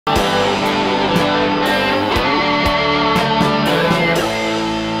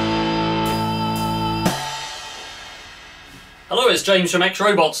Hello, it's James from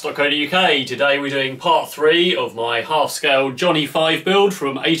XRobots.co.uk. Today we're doing part 3 of my half-scale Johnny 5 build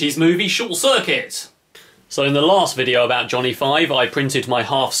from 80s movie Short Circuit. So in the last video about Johnny 5 I printed my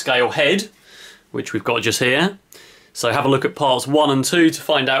half-scale head, which we've got just here. So have a look at parts 1 and 2 to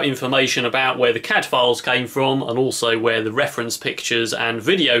find out information about where the CAD files came from and also where the reference pictures and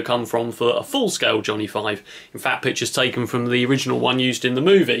video come from for a full-scale Johnny 5. In fact, pictures taken from the original one used in the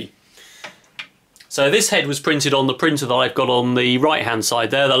movie. So this head was printed on the printer that I've got on the right hand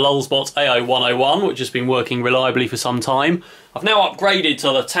side there, the Lulzbot AO101, which has been working reliably for some time. I've now upgraded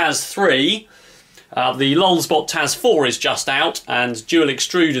to the TAS 3. The Lulzbot TAS 4 is just out, and dual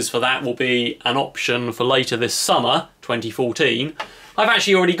extruders for that will be an option for later this summer, 2014. I've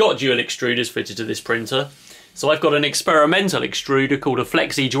actually already got dual extruders fitted to this printer. So I've got an experimental extruder called a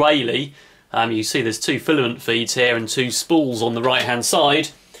Flexi Dwaylee. You see there's 2 filament feeds here and 2 spools on the right hand side.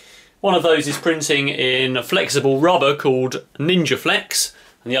 One of those is printing in a flexible rubber called Ninja Flex,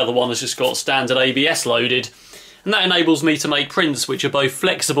 and the other one has just got standard ABS loaded. And that enables me to make prints which are both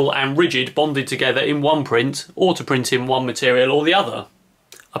flexible and rigid bonded together in one print, or to print in one material or the other.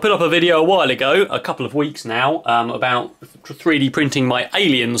 I put up a video a while ago, a couple of weeks now, about 3D printing my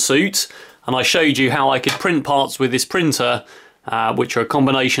alien suit, and I showed you how I could print parts with this printer which are a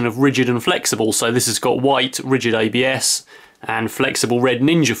combination of rigid and flexible. So this has got white rigid ABS and flexible red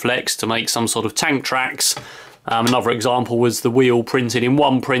Ninja Flex to make some sort of tank tracks. Another example was the wheel printed in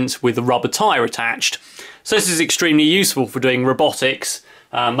one print with the rubber tyre attached. So this is extremely useful for doing robotics,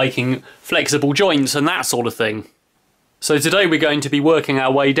 making flexible joints and that sort of thing. So today we're going to be working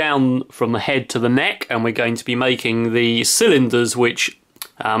our way down from the head to the neck, and we're going to be making the cylinders which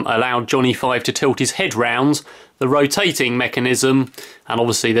allowed Johnny 5 to tilt his head round, the rotating mechanism, and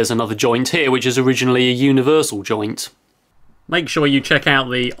obviously there's another joint here which is originally a universal joint. Make sure you check out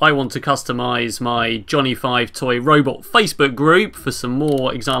the I Want to Customise My Johnny 5 Toy Robot Facebook group for some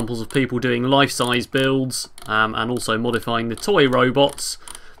more examples of people doing life-size builds and also modifying the toy robots.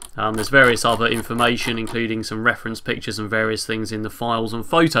 There's various other information, including some reference pictures and various things in the files and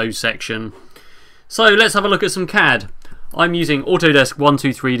photos section. So let's have a look at some CAD. I'm using Autodesk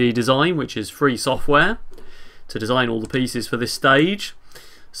 123D Design, which is free software, to design all the pieces for this stage.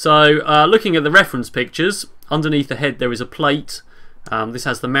 So looking at the reference pictures, underneath the head there is a plate. This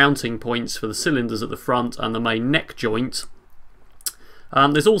has the mounting points for the cylinders at the front and the main neck joint.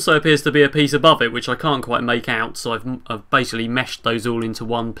 There also appears to be a piece above it which I can't quite make out, so I've basically meshed those all into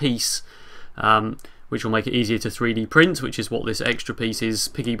one piece, which will make it easier to 3D print, which is what this extra piece is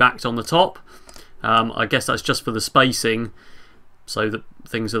piggybacked on the top. I guess that's just for the spacing, so that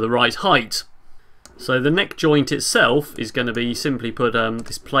things are the right height. So the neck joint itself is going to be simply put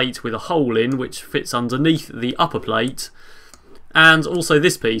this plate with a hole in which fits underneath the upper plate, and also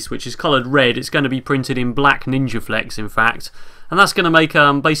this piece which is coloured red. It's going to be printed in black Ninja Flex in fact, and that's going to make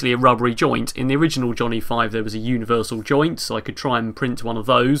basically a rubbery joint. In the original Johnny 5 there was a universal joint, so I could try and print one of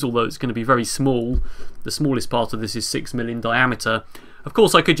those, although it's going to be very small. The smallest part of this is 6mm in diameter. Of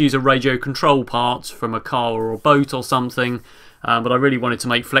course I could use a radio control part from a car or a boat or something, but I really wanted to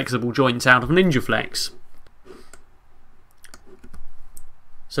make flexible joints out of Ninja Flex.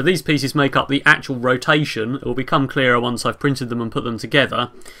 So these pieces make up the actual rotation. It will become clearer once I've printed them and put them together.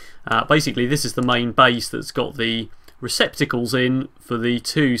 Basically this is the main base that's got the receptacles in for the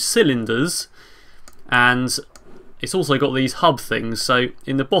 2 cylinders, and it's also got these hub things. So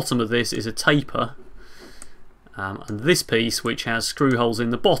in the bottom of this is a taper, and this piece, which has screw holes in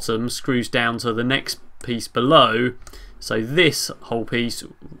the bottom, screws down to the next piece below. So this whole piece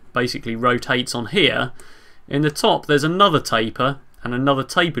basically rotates on here. In the top there's another taper and another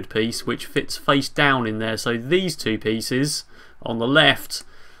tapered piece which fits face down in there. So these 2 pieces on the left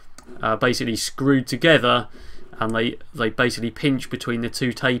are basically screwed together, and they basically pinch between the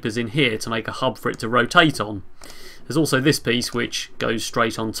 2 tapers in here to make a hub for it to rotate on. There's also this piece which goes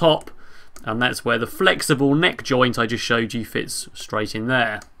straight on top, and that's where the flexible neck joint I just showed you fits straight in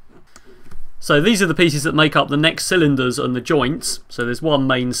there. So these are the pieces that make up the neck cylinders and the joints. So there's one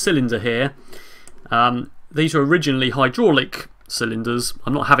main cylinder here. These were originally hydraulic cylinders.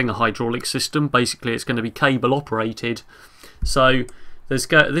 I'm not having a hydraulic system. Basically it's going to be cable operated. So this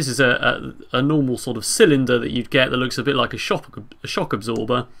is a normal sort of cylinder that you'd get that looks a bit like a shock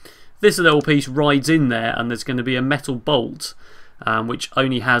absorber. This little piece rides in there, and there's going to be a metal bolt which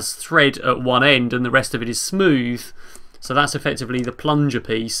only has thread at one end and the rest of it is smooth. So that's effectively the plunger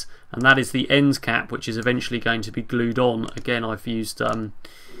piece, and that is the end cap which is eventually going to be glued on. Again, I've used a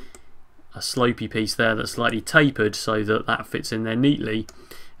slopey piece there that's slightly tapered so that that fits in there neatly.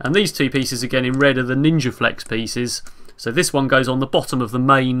 And these 2 pieces again in red are the Ninja Flex pieces. So this one goes on the bottom of the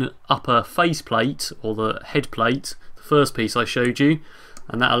main upper face plate, or the head plate, the first piece I showed you,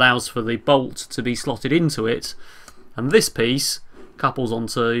 and that allows for the bolt to be slotted into it. And this piece couples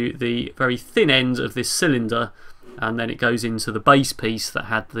onto the very thin end of this cylinder, and then it goes into the base piece that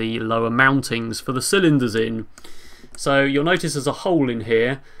had the lower mountings for the cylinders in. So you'll notice there's a hole in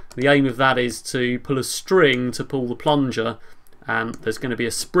here. The aim of that is to pull a string to pull the plunger, and there's going to be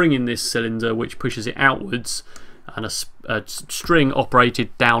a spring in this cylinder which pushes it outwards, and a string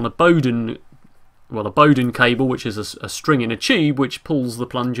operated down a Bruton cable, which is a string in a tube which pulls the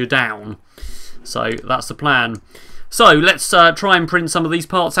plunger down. So that's the plan. So let's try and print some of these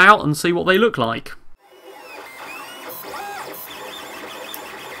parts out and see what they look like.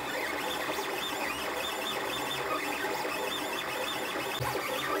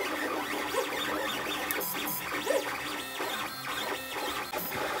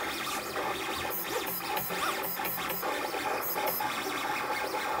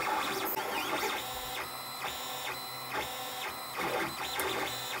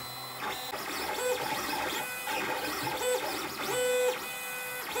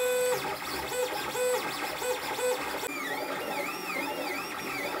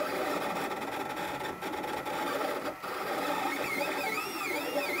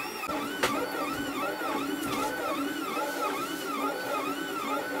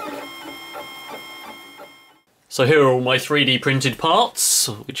 So here are all my 3D printed parts,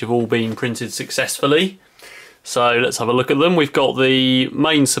 which have all been printed successfully. So let's have a look at them. We've got the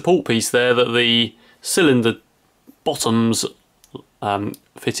main support piece there that the cylinder bottoms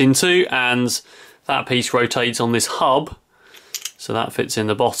fit into, and that piece rotates on this hub. So that fits in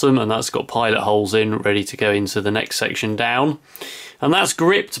the bottom, and that's got pilot holes in, ready to go into the next section down. And that's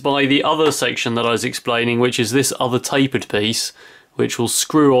gripped by the other section that I was explaining, which is this other tapered piece, which will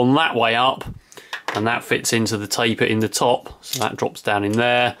screw on that way up, and that fits into the taper in the top. So that drops down in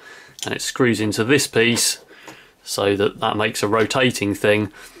there, and it screws into this piece, so that makes a rotating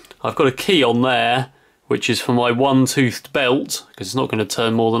thing. I've got a key on there, which is for my one-toothed belt, because it's not going to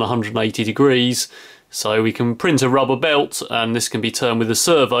turn more than 180 degrees. So we can print a rubber belt, and this can be turned with a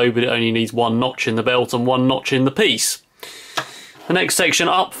servo, but it only needs one notch in the belt and one notch in the piece. The next section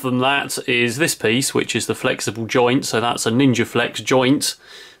up from that is this piece, which is the flexible joint. So that's a Ninja Flex joint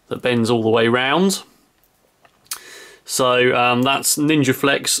that bends all the way round. So that's Ninja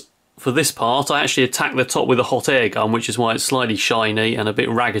Flex for this part. I actually attacked the top with a hot air gun, which is why it's slightly shiny and a bit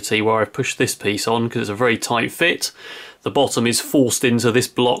raggedy where I've pushed this piece on, because it's a very tight fit. The bottom is forced into this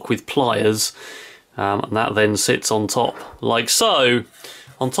block with pliers, and that then sits on top like so.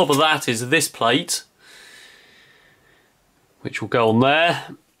 On top of that is this plate, which will go on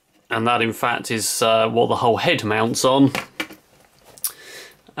there, and that in fact is what the whole head mounts on.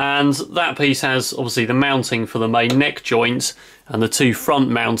 And that piece has obviously the mounting for the main neck joint and the two front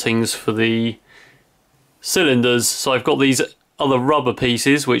mountings for the cylinders. So I've got these other rubber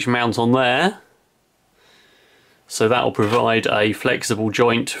pieces which mount on there. So that will provide a flexible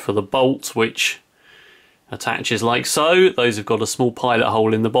joint for the bolt, which attaches like so. Those have got a small pilot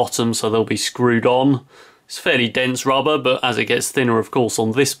hole in the bottom, so they'll be screwed on. It's fairly dense rubber, but as it gets thinner, of course,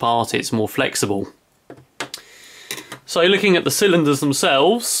 on this part it's more flexible. So looking at the cylinders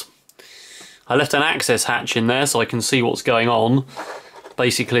themselves, I left an access hatch in there so I can see what's going on.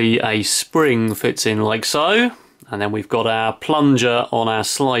 Basically a spring fits in like so, and then we've got our plunger on our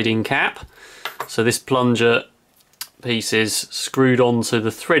sliding cap. So this plunger piece is screwed onto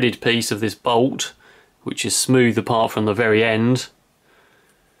the threaded piece of this bolt, which is smooth apart from the very end.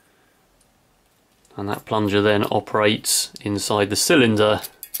 And that plunger then operates inside the cylinder.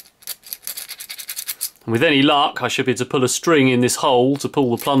 And with any luck, I should be able to pull a string in this hole to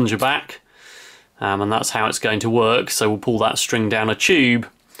pull the plunger back, and that's how it's going to work. So we'll pull that string down a tube.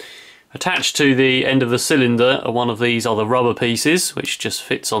 Attached to the end of the cylinder are one of these other rubber pieces, which just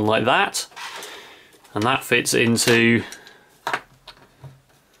fits on like that, and that fits into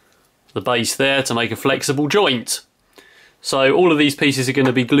the base there to make a flexible joint. So all of these pieces are going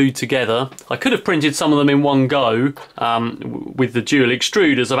to be glued together. I could have printed some of them in one go with the dual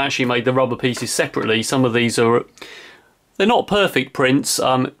extruders. I've actually made the rubber pieces separately. Some of these they're not perfect prints.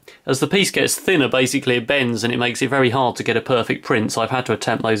 As the piece gets thinner, basically it bends and it makes it very hard to get a perfect print. So I've had to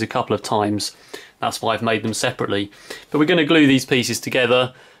attempt those a couple of times. That's why I've made them separately. But we're going to glue these pieces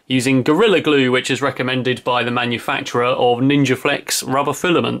together using Gorilla Glue, which is recommended by the manufacturer of Ninja Flex rubber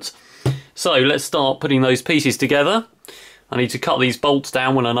filament. So let's start putting those pieces together. I need to cut these bolts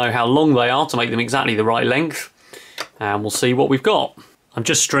down when I know how long they are to make them exactly the right length, and we'll see what we've got. I'm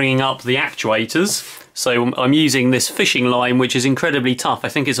just stringing up the actuators, so I'm using this fishing line, which is incredibly tough. I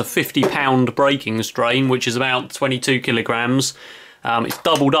think it's a 50-pound braking strain, which is about 22 kilograms, It's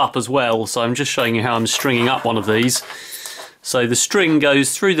doubled up as well, so I'm just showing you how I'm stringing up one of these. So the string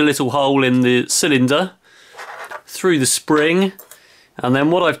goes through the little hole in the cylinder, through the spring, and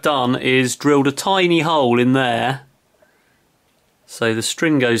then what I've done is drilled a tiny hole in there. So the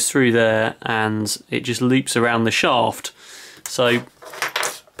string goes through there and it just loops around the shaft. So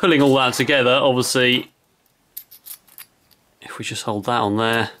pulling all that together, obviously, if we just hold that on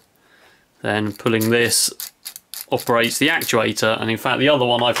there, then pulling this operates the actuator. And in fact the other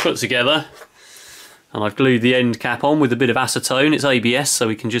one I've put together, and I've glued the end cap on with a bit of acetone. It's ABS, so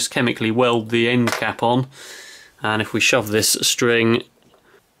we can just chemically weld the end cap on. And if we shove this string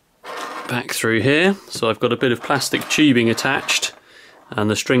back through here, so I've got a bit of plastic tubing attached, and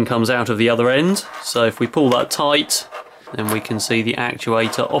the string comes out of the other end. So if we pull that tight, then we can see the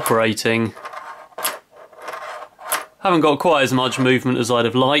actuator operating. Haven't got quite as much movement as I'd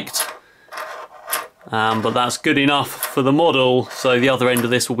have liked, but that's good enough for the model. So the other end of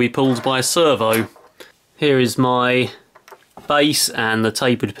this will be pulled by a servo. Here is my base and the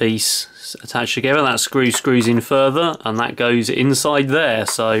tapered piece attached together. That screws in further, and that goes inside there.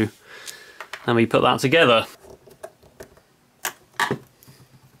 So let me put that together.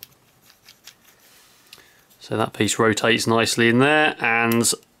 So that piece rotates nicely in there,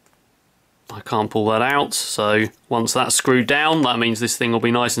 and I can't pull that out. So once that's screwed down, that means this thing will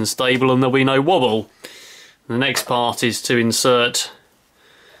be nice and stable and there'll be no wobble. The next part is to insert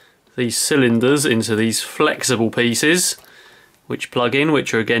these cylinders into these flexible pieces which plug in,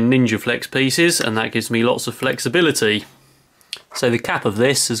 which are again Ninja Flex pieces, and that gives me lots of flexibility. So the cap of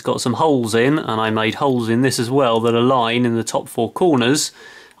this has got some holes in, and I made holes in this as well that align in the top 4 corners.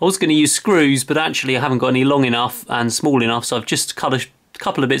 I was going to use screws, but actually I haven't got any long enough and small enough, so I've just cut a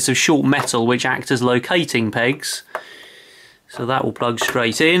couple of bits of short metal which act as locating pegs. So that will plug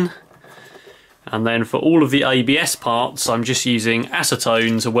straight in. And then for all of the ABS parts, I'm just using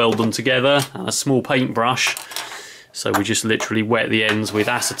acetone to weld them together, and a small paintbrush. So we just literally wet the ends with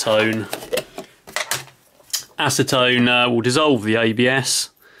acetone. Acetone will dissolve the ABS,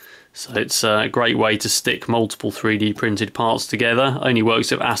 so it's a great way to stick multiple 3D printed parts together. Only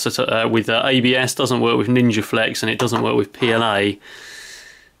works with ABS, doesn't work with Ninja Flex, and it doesn't work with PLA.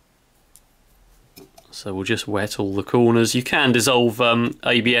 So we'll just wet all the corners. You can dissolve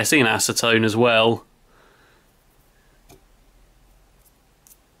ABS in acetone as well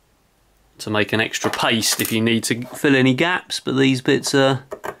to make an extra paste if you need to fill any gaps, but these bits are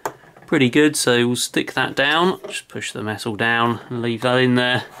pretty good, so we'll stick that down. Just push the metal down and leave that in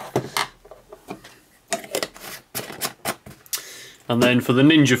there. And then for the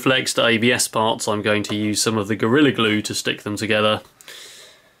Ninja Flex to ABS parts, I'm going to use some of the Gorilla Glue to stick them together.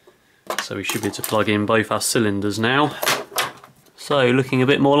 So we should be able to plug in both our cylinders now. So looking a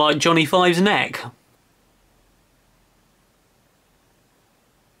bit more like Johnny Five's neck.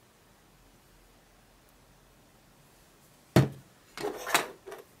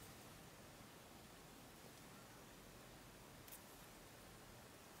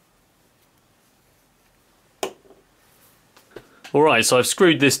 Alright, so I've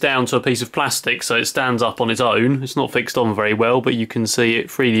screwed this down to a piece of plastic so it stands up on its own. It's not fixed on very well, but you can see it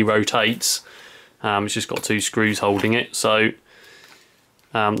freely rotates. It's just got 2 screws holding it, so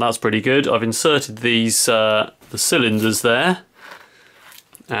that's pretty good. I've inserted these the cylinders there,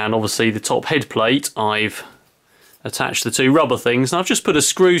 and obviously the top head plate I've attached the 2 rubber things, and I've just put a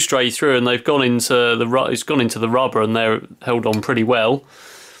screw straight through, and they've gone into the rubber, and they're held on pretty well.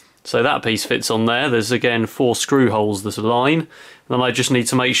 So that piece fits on there. There's again 4 screw holes that align. And then I just need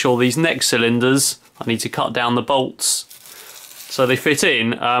to make sure these neck cylinders, I need to cut down the bolts so they fit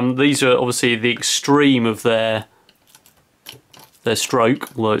in. These are obviously the extreme of their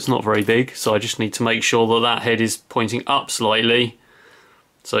stroke, although it's not very big. So I just need to make sure that that head is pointing up slightly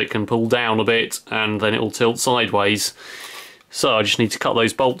so it can pull down a bit, and then it will tilt sideways. So I just need to cut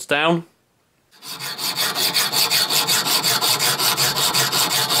those bolts down.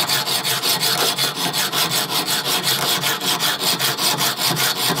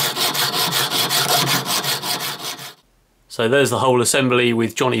 So there's the whole assembly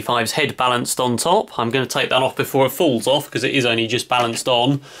with Johnny Five's head balanced on top. I'm going to take that off before it falls off because it is only just balanced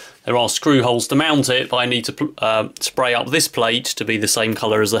on. There are screw holes to mount it, but I need to spray up this plate to be the same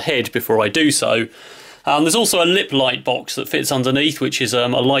colour as the head before I do so. There's also a lip light box that fits underneath, which is a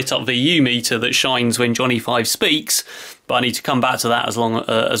light up VU meter that shines when Johnny Five speaks, but I need to come back to that as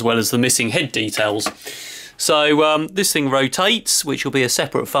well as the missing head details. So this thing rotates, which will be a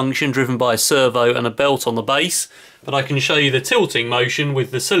separate function driven by a servo and a belt on the base, but I can show you the tilting motion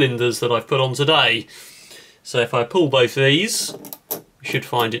with the cylinders that I've put on today. So if I pull both these, you should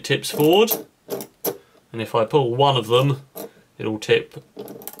find it tips forward, and if I pull one of them, it'll tip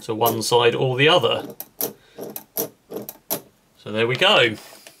to one side or the other. So there we go.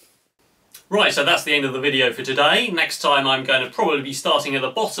 Right, so that's the end of the video for today. Next time I'm going to probably be starting at the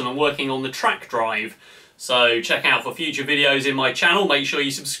bottom and working on the track drive. So check out for future videos in my channel. Make sure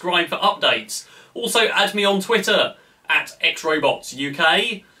you subscribe for updates. Also add me on Twitter at XRobots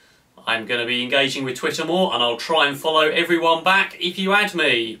UK. I'm going to be engaging with Twitter more and I'll try and follow everyone back if you add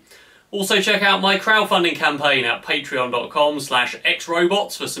me. Also check out my crowdfunding campaign at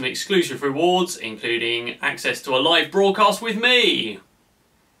patreon.com/xrobots for some exclusive rewards, including access to a live broadcast with me.